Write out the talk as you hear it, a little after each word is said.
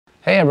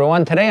Hey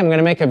everyone, today I'm going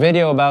to make a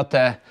video about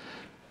the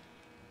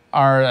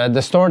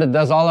store that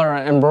does all our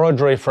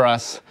embroidery for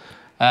us.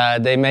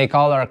 They make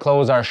all our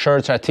clothes, our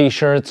shirts, our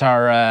t-shirts,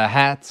 our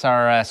hats,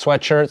 our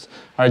sweatshirts,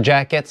 our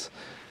jackets.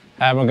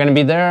 We're going to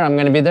be there. I'm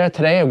going to be there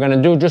today. We're going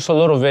to do just a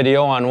little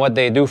video on what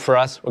they do for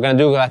us.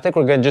 I think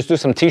we're going to just do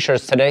some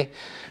t-shirts today.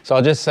 So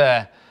I'll just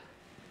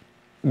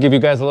give you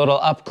guys a little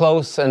up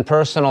close and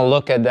personal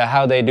look at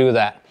how they do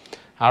that.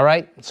 All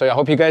right, so I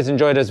hope you guys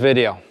enjoy this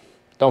video.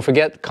 Don't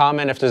forget,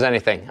 comment if there's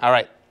anything. All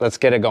right, let's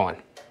get it going.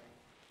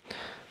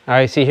 All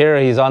right, see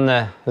here, he's on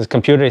his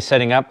computer, he's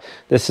setting up.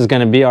 This is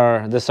gonna be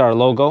our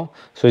logo.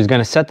 So he's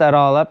gonna set that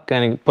all up,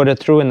 gonna put it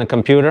through in the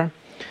computer.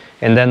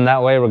 And then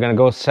that way we're gonna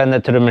go send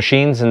it to the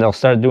machines and they'll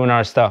start doing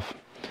our stuff.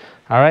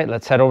 All right,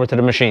 let's head over to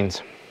the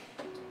machines.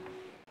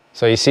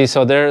 So you see,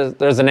 so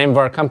there's the name of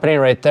our company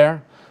right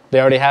there.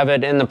 They already have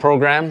it in the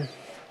program.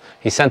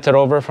 He sent it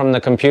over from the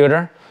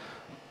computer.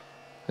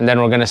 And then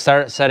we're gonna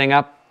start setting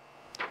up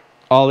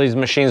all these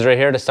machines right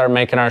here to start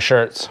making our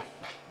shirts.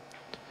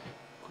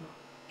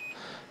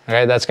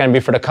 Okay, that's going to be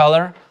for the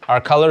color.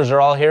 Our colors are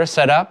all here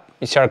set up.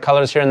 You see our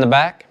colors here in the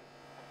back.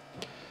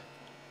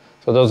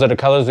 So those are the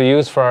colors we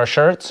use for our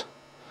shirts.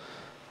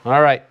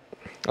 All right,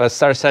 let's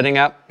start setting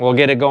up. We'll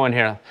get it going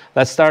here.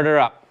 Let's start her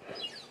up.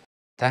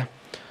 Okay.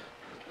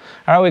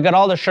 All right, we got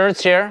all the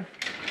shirts here.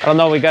 I don't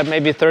know, we got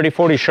maybe 30,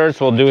 40 shirts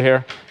we'll do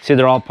here. See,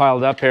 they're all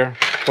piled up here.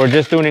 We're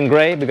just doing in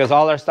gray because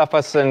all our stuff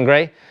is in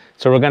gray.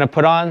 So we're going to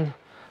put on,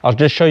 I'll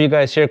just show you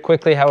guys here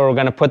quickly how we're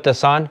going to put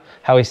this on,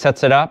 how he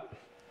sets it up.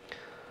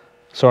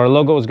 So our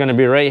logo is going to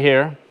be right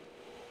here.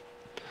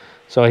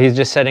 So he's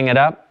just setting it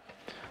up.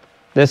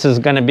 This is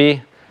going to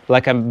be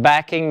like a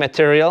backing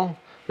material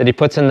that he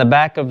puts in the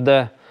back of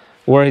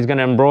where he's going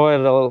to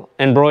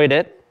embroider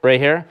it right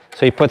here.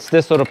 So he puts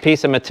this little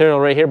piece of material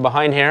right here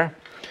behind here.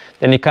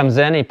 Then he comes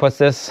in, he puts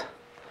this,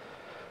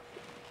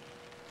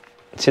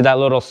 see that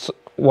little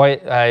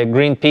white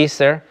green piece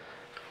there?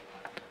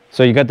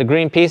 So you got the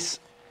green piece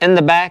in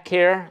the back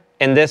here,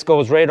 and this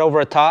goes right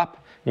over the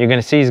top. You're going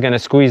to see he's going to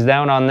squeeze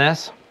down on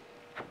this.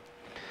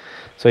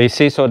 So you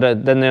see, so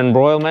then the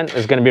embroiderment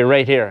is going to be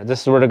right here.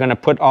 This is where they're going to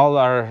put all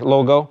our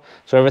logo.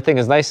 So everything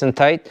is nice and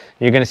tight.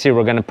 You're going to see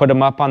we're going to put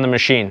them up on the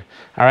machine.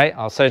 All right,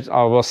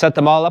 we'll set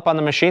them all up on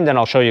the machine, then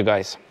I'll show you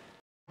guys.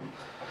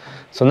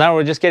 So now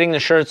we're just getting the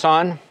shirts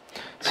on.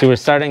 See, we're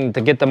starting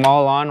to get them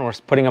all on. We're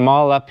putting them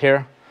all up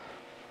here.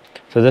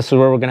 So this is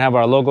where we're going to have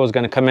our logo is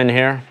going to come in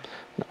here.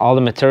 All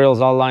the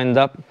materials all lined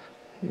up.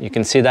 You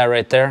can see that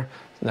right there.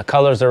 The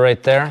colors are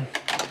right there.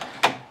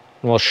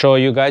 We'll show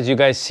you guys. You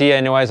guys see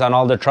anyways on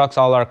all the trucks,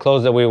 all our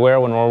clothes that we wear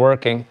when we're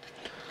working.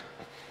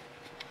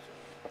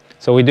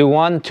 So we do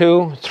 1,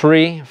 2,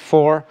 3,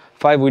 4,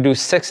 5. We do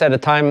 6 at a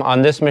time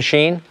on this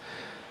machine.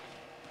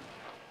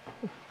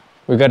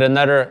 We got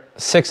another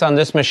 6 on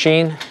this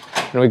machine.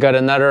 And we got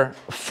another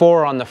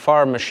 4 on the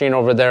far machine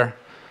over there.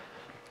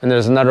 And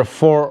there's another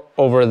 4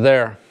 over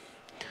there.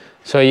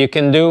 So you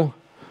can do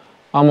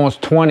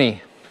almost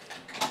 20,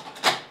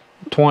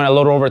 a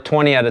little over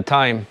 20 at a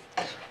time.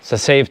 It's to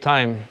save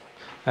time.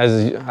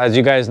 As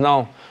you guys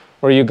know,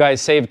 where you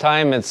guys save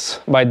time, it's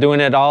by doing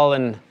it all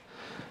in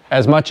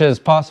as much as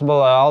possible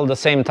all at the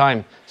same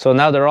time. So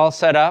now they're all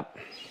set up.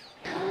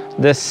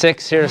 This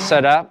 6 here is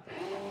set up.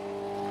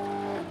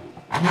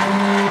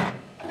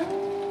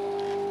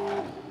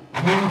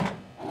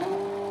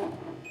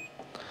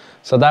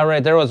 So that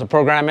right there was to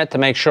program it to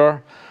make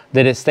sure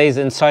that it stays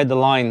inside the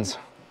lines.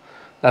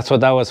 That's what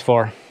that was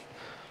for.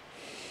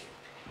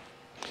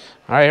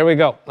 All right, here we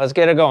go. Let's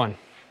get it going.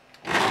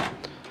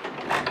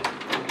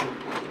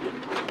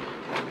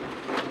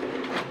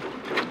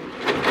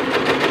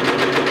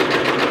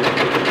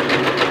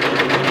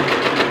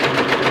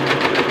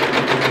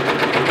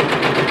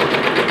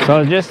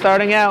 So just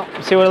starting out,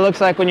 see what it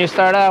looks like when you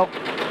start out.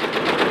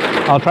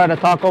 I'll try to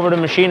talk over the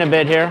machine a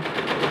bit here.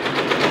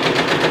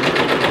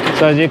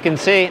 So as you can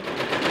see,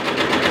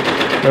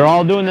 they're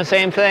all doing the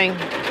same thing.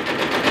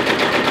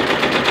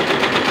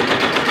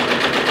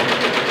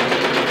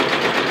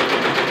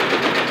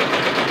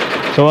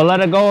 So we'll let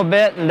it go a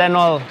bit and then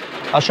I'll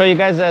show you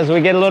guys as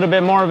we get a little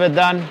bit more of it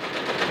done.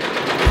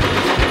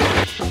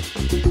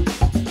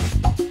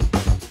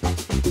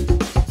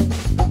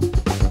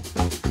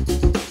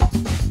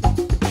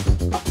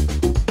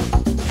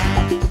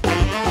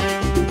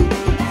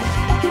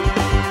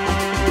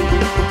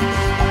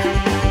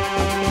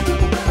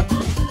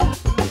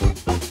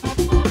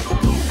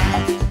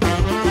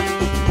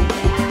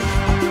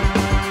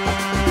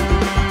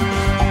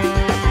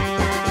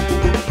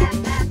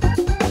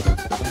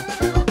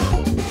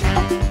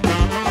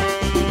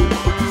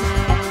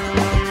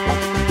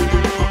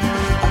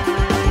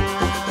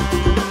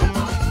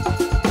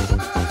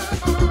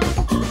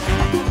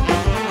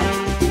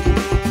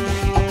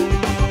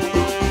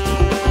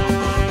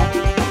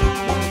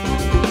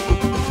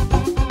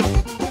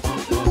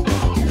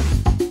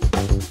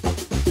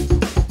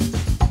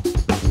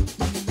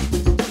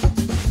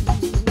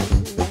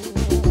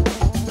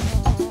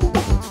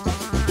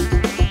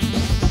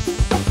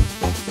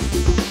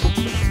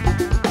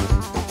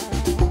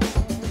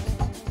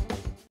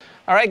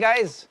 All right,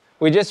 guys,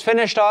 we just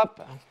finished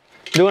up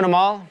doing them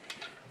all.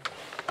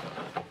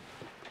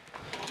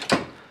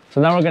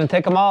 So now we're gonna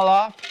take them all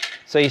off.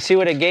 So you see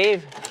what it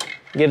gave?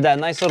 Give that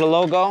nice little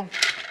logo.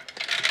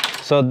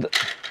 So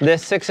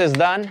this 6 is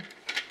done.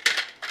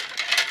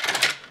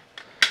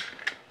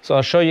 So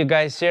I'll show you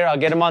guys here. I'll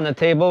get them on the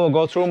table. We'll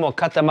go through them. We'll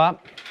cut them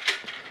up.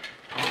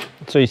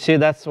 So you see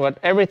that's what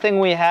everything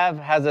we have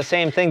has the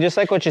same thing, just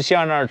like what you see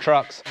on our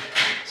trucks.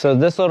 So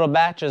this little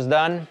batch is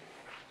done.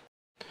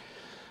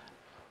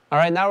 All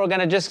right, now we're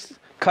gonna just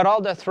cut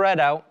all the thread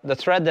out, the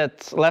thread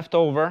that's left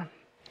over,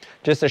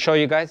 just to show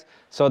you guys.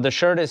 So the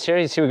shirt is here.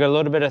 You see we got a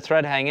little bit of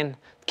thread hanging.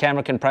 The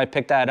camera can probably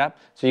pick that up.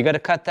 So you gotta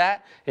cut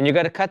that, and you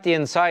gotta cut the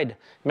inside.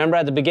 Remember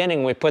at the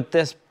beginning, we put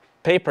this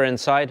paper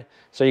inside,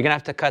 so you're gonna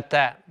have to cut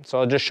that.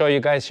 So I'll just show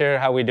you guys here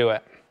how we do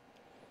it.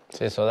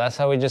 See, so that's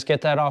how we just get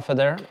that off of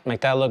there,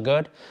 make that look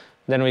good.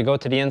 Then we go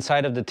to the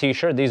inside of the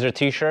t-shirt. These are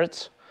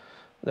t-shirts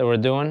that we're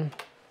doing.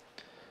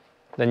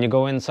 Then you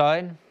go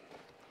inside.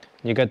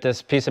 You got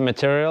this piece of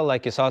material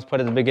like you saw us put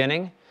at the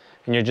beginning,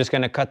 and you're just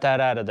gonna cut that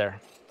out of there.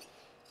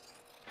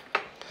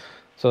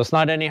 So it's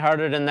not any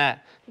harder than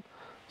that.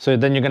 So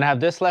then you're gonna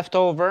have this left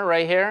over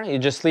right here. You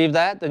just leave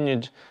that, then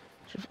you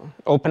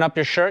open up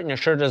your shirt, and your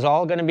shirt is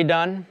all gonna be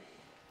done.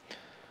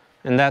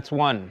 And that's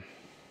one.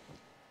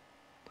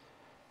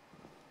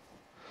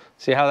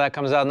 See how that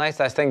comes out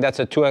nice? I think that's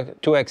a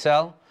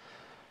 2XL.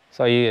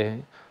 So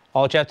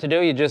all you have to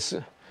do,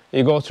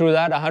 you go through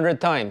that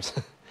 100 times.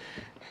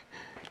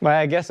 But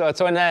I guess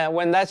so.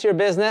 When that's your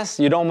business,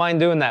 you don't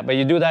mind doing that, but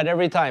you do that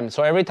every time.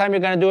 So every time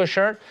you're gonna do a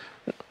shirt,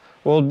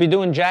 we'll be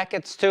doing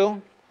jackets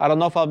too. I don't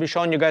know if I'll be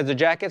showing you guys the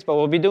jackets, but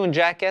we'll be doing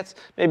jackets.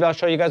 Maybe I'll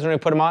show you guys when we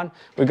put them on.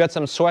 We got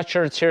some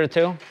sweatshirts here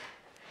too.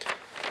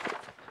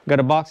 Got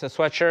a box of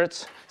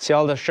sweatshirts. See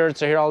all the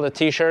shirts are here, all the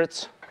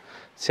t-shirts.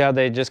 See how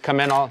they just come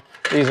in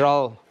these are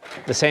all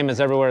the same as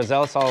everywhere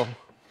else, all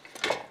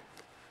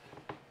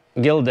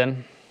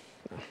gilded.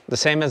 The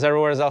same as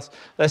everywhere else.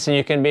 Listen,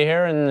 you can be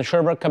here in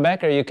Sherbrooke,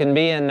 Quebec, or you can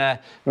be in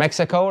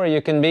Mexico, or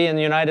you can be in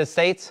the United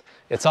States.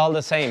 It's all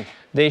the same.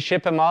 They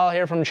ship them all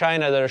here from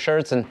China, their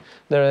shirts, and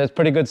it's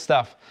pretty good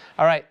stuff.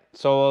 All right,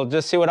 so we'll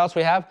just see what else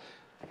we have.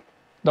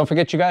 Don't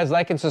forget, you guys,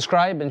 like and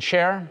subscribe and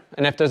share.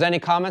 And if there's any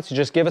comments,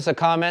 just give us a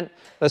comment.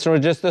 Listen,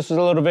 this was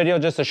a little video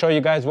just to show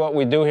you guys what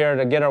we do here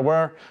to get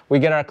we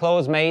get our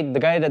clothes made. The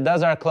guy that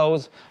does our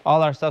clothes,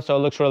 all our stuff, so it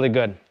looks really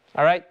good.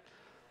 All right,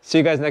 see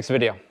you guys next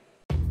video.